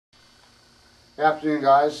Good afternoon,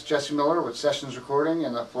 guys. Jesse Miller with Sessions Recording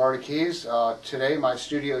in the Florida Keys. Today my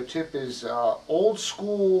studio tip is old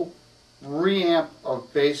school reamp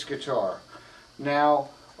of bass guitar. Now,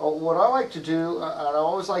 what I like to do, and I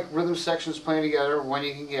always like rhythm sections playing together when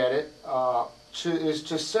you can get it, is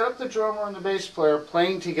to set up the drummer and the bass player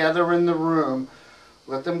playing together in the room,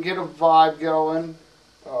 let them get a vibe going,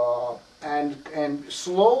 and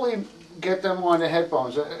slowly get them on the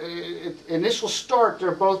headphones. Initial start,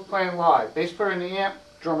 they're both playing live. Bass player in the amp,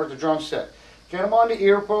 drummer at the drum set. Get them on the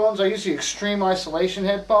earphones. I use the extreme isolation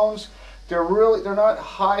headphones. They're not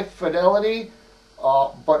high fidelity,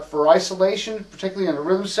 but for isolation, particularly in the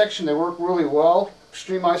rhythm section, they work really well.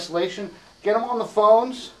 Extreme isolation. Get them on the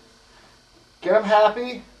phones. Get them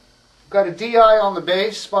happy. Got a DI on the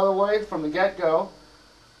bass, by the way, from the get-go.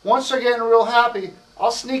 Once they're getting real happy,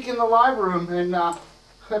 I'll sneak in the live room and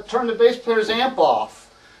turn the bass player's amp off.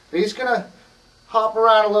 He's going to hop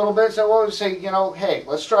around a little bit, so I would say, hey,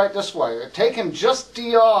 let's try it this way. Take him just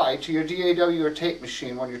DI to your DAW or tape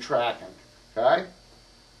machine when you're tracking. Okay?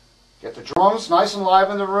 Get the drums nice and live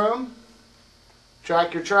in the room.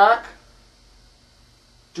 Track your track.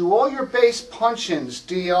 Do all your bass punch-ins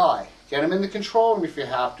DI. Get them in the control room if you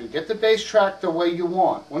have to. Get the bass track the way you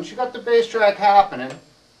want. Once you got the bass track happening,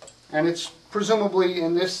 and it's presumably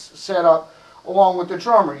in this setup along with the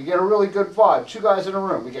drummer, you get a really good vibe. Two guys in a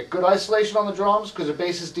room. We get good isolation on the drums because the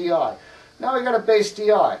bass is DI. Now we got a bass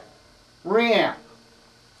DI. Reamp.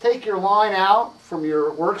 Take your line out from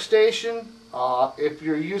your workstation. If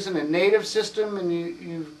you're using a native system and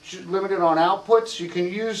you limit it on outputs, you can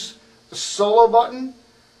use the solo button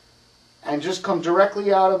and just come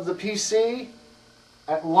directly out of the PC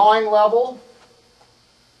at line level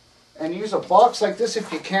and use a box like this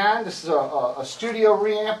if you can. This is a studio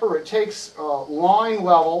reamper. It takes line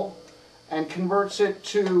level and converts it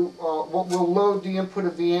to what will load the input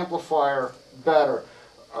of the amplifier better.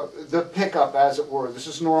 The pickup, as it were. This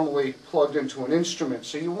is normally plugged into an instrument.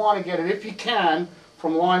 So you want to get it, if you can,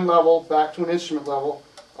 from line level back to an instrument level.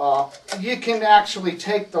 You can actually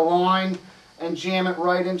take the line and jam it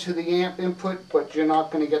right into the amp input, but you're not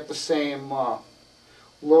going to get the same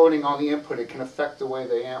loading on the input. It can affect the way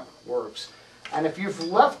the amp works. And if you've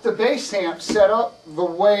left the bass amp set up the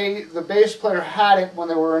way the bass player had it when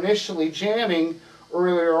they were initially jamming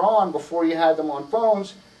earlier on, before you had them on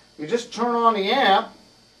phones, you just turn on the amp,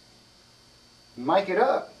 mic it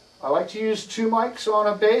up. I like to use two mics on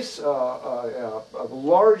a bass, a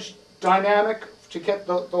large dynamic to get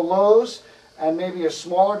the lows, and maybe a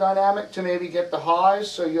smaller dynamic to maybe get the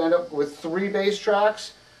highs, so you end up with 3 bass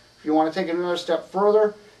tracks. If you want to take it another step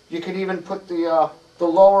further, you could even put the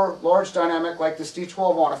lower large dynamic like this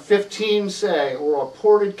D12 on a 15, say, or a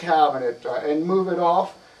ported cabinet, and move it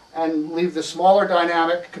off and leave the smaller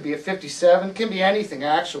dynamic. It could be a 57, it can be anything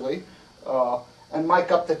actually, and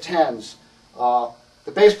mic up the 10s.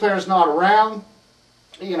 The bass player is not around,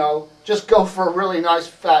 just go for a really nice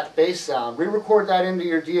fat bass sound. Re-record that into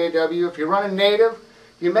your DAW. If you're running native,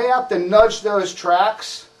 you may have to nudge those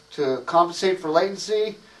tracks to compensate for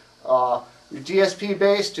latency. Your DSP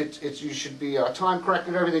based, you should be time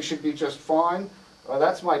corrected, everything should be just fine.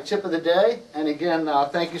 That's my tip of the day. And again,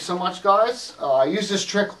 thank you so much, guys. I use this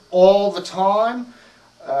trick all the time.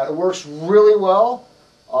 It works really well.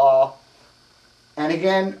 And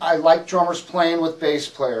again, I like drummers playing with bass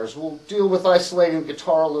players. We'll deal with isolating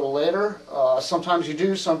guitar a little later. Sometimes you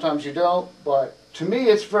do, sometimes you don't. But to me,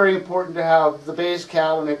 it's very important to have the bass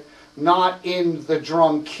cabinet not in the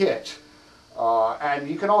drum kit. And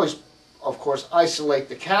you can always, of course, isolate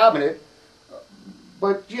the cabinet.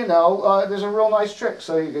 But, there's a real nice trick.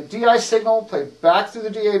 So you get DI signal, play back through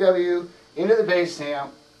the DAW, into the bass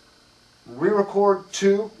amp, re-record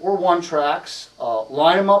 2 or 1 tracks,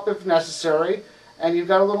 line them up if necessary, and you've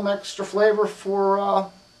got a little extra flavor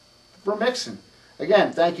for mixing.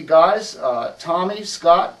 Again, thank you guys, Tommy,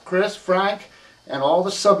 Scott, Chris, Frank, and all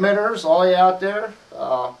the submitters, all you out there.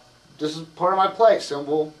 This is part of my place, and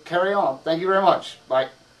we'll carry on. Thank you very much. Bye.